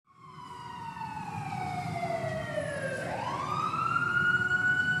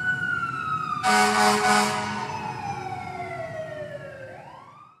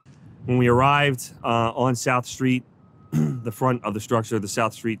When we arrived on South Street, the front of the structure, the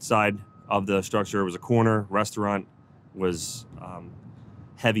South Street side of the structure was a corner restaurant, was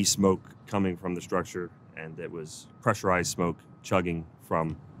heavy smoke coming from the structure, and it was pressurized smoke chugging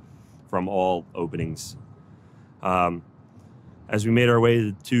from all openings. As we made our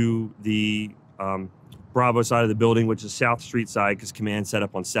way to the Bravo side of the building, which is South Street side, because command set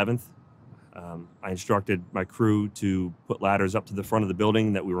up on 7th, I instructed my crew to put ladders up to the front of the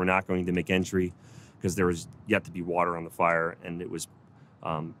building, that we were not going to make entry because there was yet to be water on the fire, and it was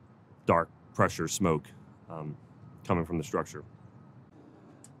dark pressure smoke coming from the structure.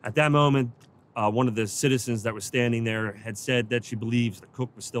 At that moment, one of the citizens that was standing there had said that she believes the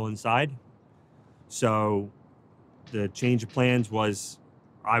cook was still inside. So the change of plans was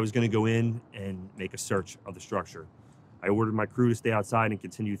I was going to go in and make a search of the structure. I ordered my crew to stay outside and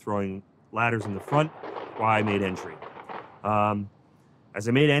continue throwing ladders in the front while I made entry. As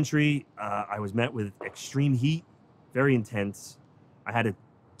I made entry, I was met with extreme heat, very intense. I had to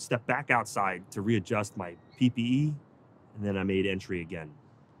step back outside to readjust my PPE, and then I made entry again.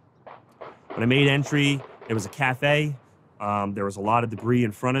 When I made entry, it was a cafe. There was a lot of debris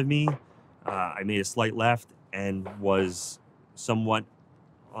in front of me. I made a slight left and was somewhat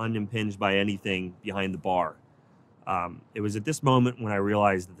unimpinged by anything behind the bar. It was at this moment when I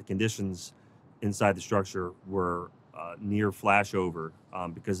realized that the conditions inside the structure were near flashover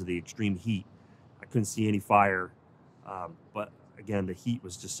because of the extreme heat. I couldn't see any fire, but again, the heat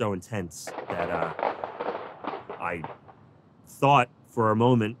was just so intense that I thought for a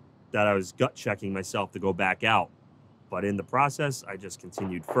moment that I was gut checking myself to go back out. But in the process, I just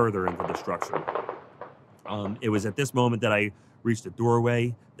continued further into the structure. It was at this moment that I reached a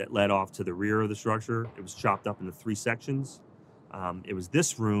doorway that led off to the rear of the structure. It was chopped up into 3 sections. It was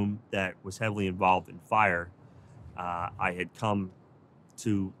this room that was heavily involved in fire. I had come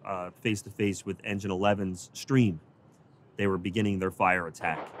to face with Engine 11's stream. They were beginning their fire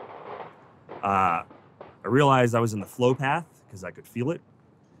attack. I realized I was in the flow path because I could feel it.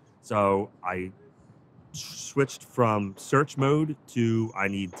 So I switched from search mode to I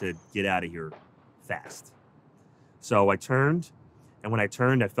need to get out of here fast. So I turned, and when I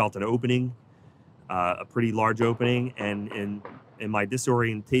turned, I felt an opening, a pretty large opening, and in my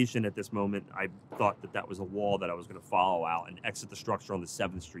disorientation at this moment, I thought that that was a wall that I was going to follow out and exit the structure on the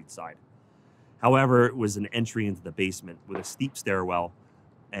 7th Street side. However, it was an entry into the basement with a steep stairwell,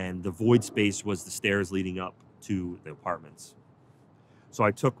 and the void space was the stairs leading up to the apartments. So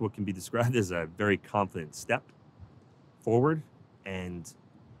I took what can be described as a very confident step forward and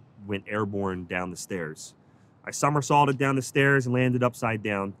went airborne down the stairs. I somersaulted down the stairs and landed upside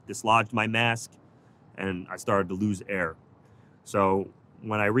down, dislodged my mask, and I started to lose air. So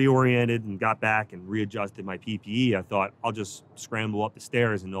when I reoriented and got back and readjusted my PPE, I thought I'll just scramble up the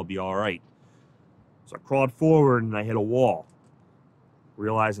stairs and it'll be all right. So I crawled forward and I hit a wall.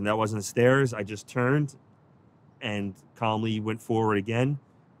 Realizing that wasn't the stairs, I just turned and calmly went forward again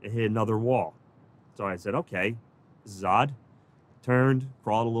and hit another wall. So I said, okay, this is odd. Turned,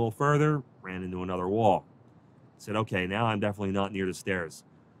 crawled a little further, ran into another wall. I said, okay, now I'm definitely not near the stairs.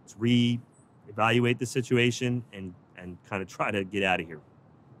 Let's reevaluate the situation and kind of try to get out of here.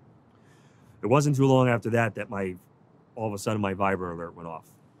 It wasn't too long after that that all of a sudden my Viber alert went off.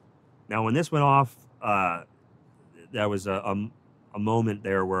 Now, when this went off, there was a moment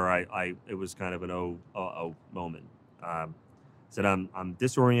there where it was kind of an oh moment. Said I'm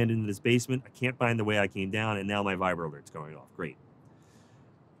disoriented in this basement. I can't find the way I came down, and now my Viber alert's going off. Great.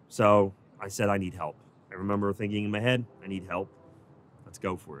 So I said I need help. I remember thinking in my head, I need help. Let's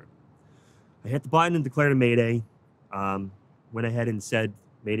go for it. I hit the button and declared a mayday. Went ahead and said,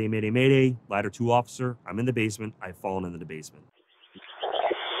 mayday, mayday, mayday, ladder 2 officer. I'm in the basement. I've fallen into the basement.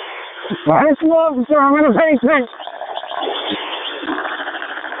 Ladder 2 officer, I'm in the basement.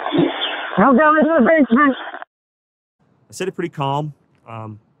 I'm down into the basement. I said it pretty calm,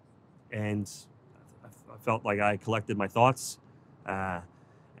 and I felt like I collected my thoughts,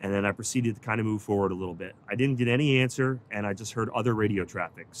 and then I proceeded to kind of move forward a little bit. I didn't get any answer, and I just heard other radio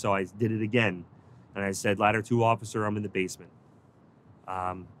traffic, so I did it again, and I said, ladder 2 officer, I'm in the basement.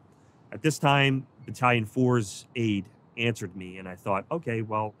 At this time, Battalion 4's aide answered me, and I thought, okay,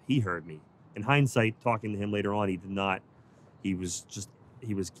 well, he heard me. In hindsight, talking to him later on, he did not. He was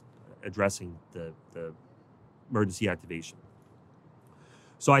addressing the emergency activation.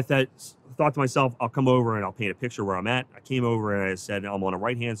 So I thought to myself, I'll come over and I'll paint a picture where I'm at. I came over and I said, I'm on a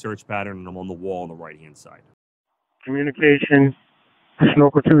right-hand search pattern and I'm on the wall on the right-hand side. Communication,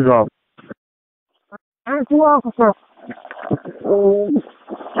 Smoker 2's officer. Ladder 2 officer.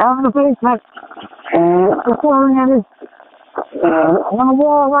 I'm in the basement. Performing at it. On the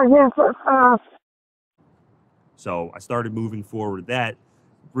wall right here. So I started moving forward with that,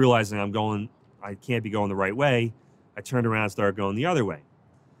 realizing I can't be going the right way. I turned around and started going the other way.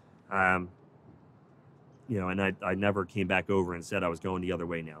 And I never came back over and said I was going the other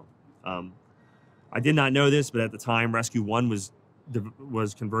way now. I did not know this, but at the time, Rescue 1 was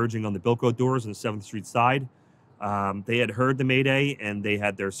converging on the Bilko doors on the 7th Street side. They had heard the Mayday, and they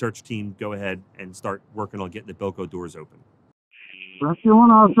had their search team go ahead and start working on getting the Bilko doors open. Rescue 1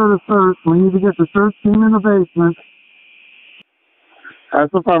 officer to search. We need to get the search team in the basement.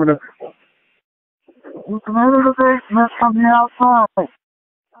 That's affirmative. You come into the basement from the outside.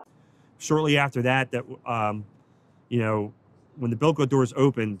 Shortly after that, when the Bilko doors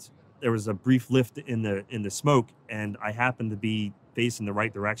opened, there was a brief lift in the smoke, and I happened to be facing the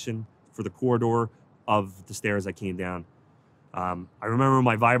right direction for the corridor of the stairs I came down. I remember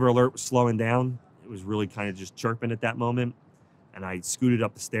my Viber alert was slowing down. It was really kind of just chirping at that moment, and I scooted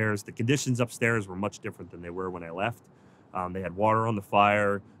up the stairs. The conditions upstairs were much different than they were when I left. They had water on the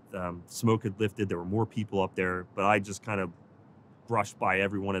fire. Smoke had lifted. There were more people up there, but I just kind of brushed by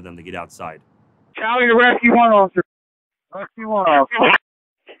every one of them to get outside. Tally to Rescue 1 officer. Rescue 1 officer.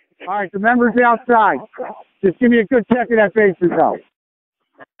 All right, the members outside. Just give me a good check of that basement, though.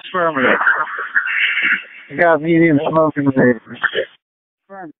 Affirmative. I got medium smoke in the basement.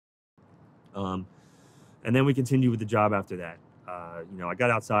 Affirmative. And then we continued with the job after that. I got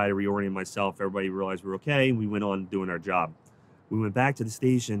outside, I reoriented myself. Everybody realized we were okay, and we went on doing our job. We went back to the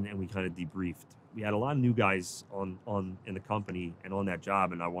station, and we kind of debriefed. We had a lot of new guys in the company and on that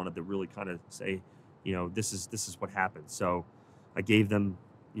job, and I wanted to really kind of say, this is what happened. So I gave them,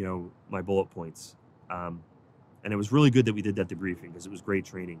 my bullet points. And it was really good that we did that debriefing because it was great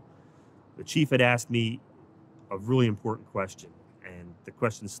training. The chief had asked me a really important question, and the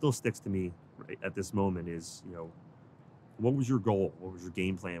question still sticks to me right at this moment is, what was your goal? What was your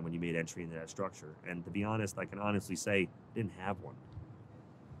game plan when you made entry into that structure? And to be honest, I can honestly say I didn't have one.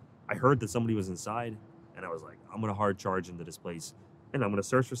 I heard that somebody was inside, and I was like, I'm going to hard charge into this place, and I'm going to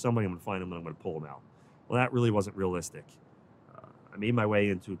search for somebody, I'm going to find them, and I'm going to pull them out. Well, that really wasn't realistic. I made my way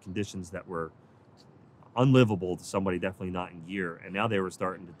into conditions that were unlivable to somebody definitely not in gear, and now they were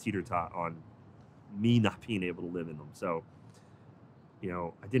starting to teeter-tot on me not being able to live in them. So,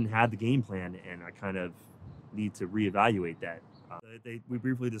 I didn't have the game plan, and I kind of need to reevaluate that. We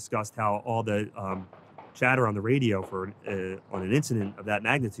briefly discussed how all the chatter on the radio on an incident of that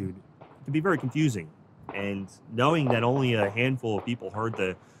magnitude can be very confusing. And knowing that only a handful of people heard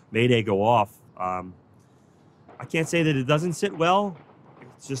the Mayday go off, I can't say that it doesn't sit well.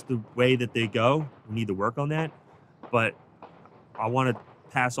 It's just the way that they go. We need to work on that. But I want to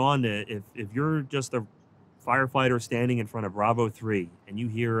pass on to if you're just a firefighter standing in front of Bravo 3 and you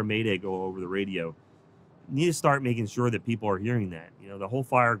hear a Mayday go over the radio, you need to start making sure that people are hearing that. The whole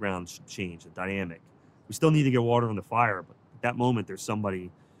fire ground should change, the dynamic. We still need to get water on the fire, but at that moment, there's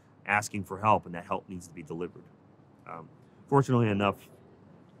somebody asking for help, and that help needs to be delivered. Fortunately enough,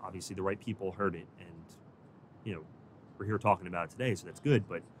 obviously the right people heard it, and we're here talking about it today, so that's good.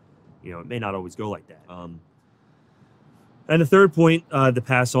 But it may not always go like that. And the third point to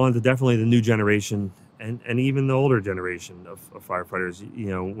pass on to definitely the new generation and even the older generation of firefighters.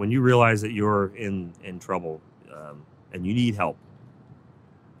 When you realize that you're in trouble and you need help,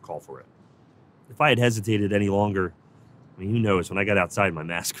 call for it. If I had hesitated any longer, who knows? When I got outside, my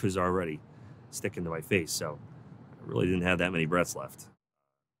mask was already sticking to my face, so I really didn't have that many breaths left.